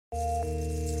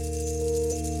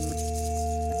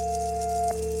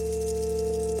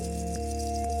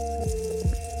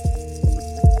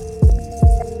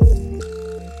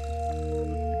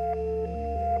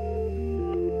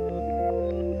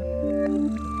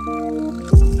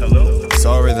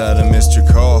Sorry that I missed your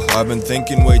call. I've been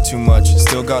thinking way too much,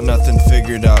 still got nothing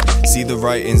figured out. See the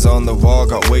writings on the wall,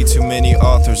 got way too many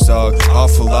authors, dog.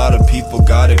 Awful lot of people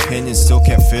got opinions, still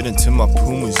can't fit into my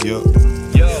Pumas, yo.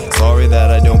 Sorry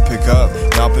that I don't pick up,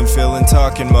 not been feeling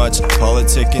talking much.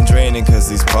 Politicking draining, cause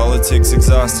these politics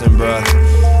exhausting, bruh.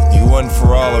 You one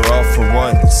for all or all for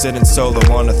one, sitting solo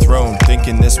on a throne,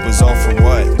 thinking this was all for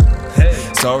what?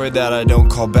 Sorry that I don't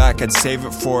call back, I'd save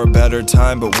it for a better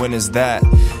time, but when is that?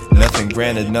 Nothing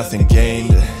granted, nothing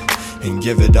gained, and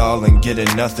give it all and get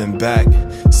it nothing back.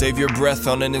 Save your breath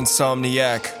on an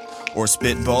insomniac, or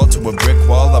spitball to a brick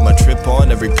wall. I'ma trip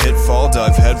on every pitfall,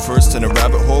 dive headfirst in a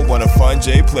rabbit hole. Wanna find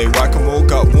Jay, play whack-a-mole.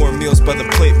 Got warm meals by the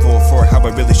plateful for how I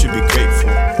really should be grateful.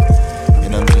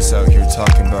 And I'm just out here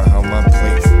talking about how my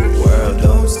plate full. The world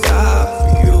don't stop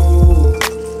for you.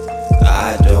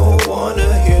 I don't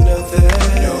wanna hear nothing.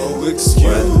 No excuse.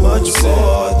 Worth much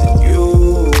more than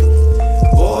you.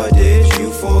 Boy, did you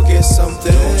forget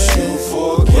something? Don't you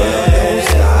forget. World don't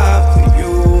stop for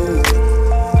you.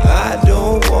 I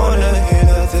don't wanna hear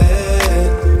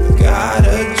nothing. Got a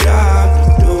job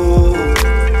to do.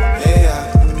 Yeah.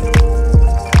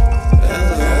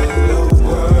 Hello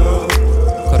world.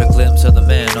 Caught a glimpse of the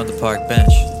man on the park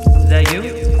bench. Is that you?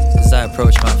 As I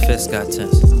approached, my fist got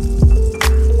tense.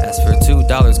 Asked for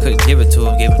 $2, couldn't give it to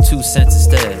him, gave him 2 cents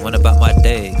instead. Went about my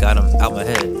day, got him out my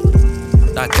head.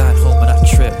 I got home and I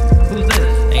tripped. Who's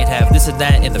this? Ain't have this and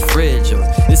that in the fridge, or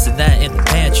this and that in the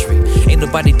pantry. Ain't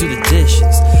nobody do the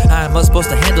dishes. How am I supposed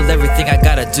to handle everything I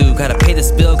gotta do? Gotta pay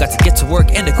this bill, got to get to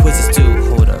work, and the quizzes too.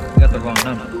 Hold up, I got the wrong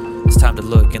number. It's time to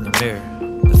look in the mirror.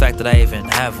 The fact that I even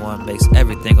have one makes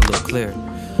everything a little clearer.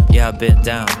 Yeah, I've been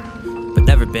down, but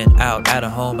never been out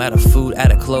of home, out of food,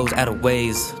 out of clothes, out of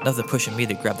ways. Nothing pushing me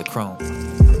to grab the chrome.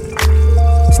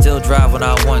 Still drive when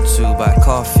I want to, buy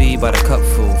coffee by the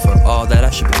cupful. For all that I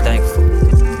should be thankful.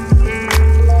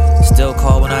 Still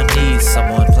call when I need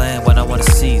someone, plan when I wanna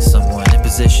see someone, in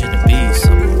position to be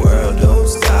someone. The world don't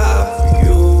stop for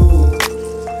you.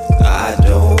 I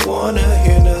don't wanna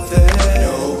hear nothing.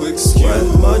 No excuse.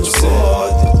 Worth much more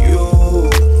than you.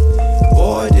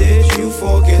 Boy, did you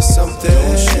forget something?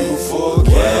 Don't you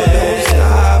forget. World don't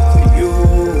stop for you.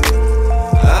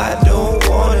 I don't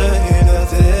wanna hear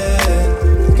nothing.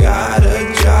 Got a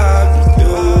job to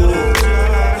do.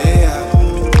 Yeah.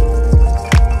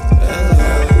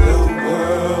 Hello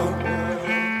world.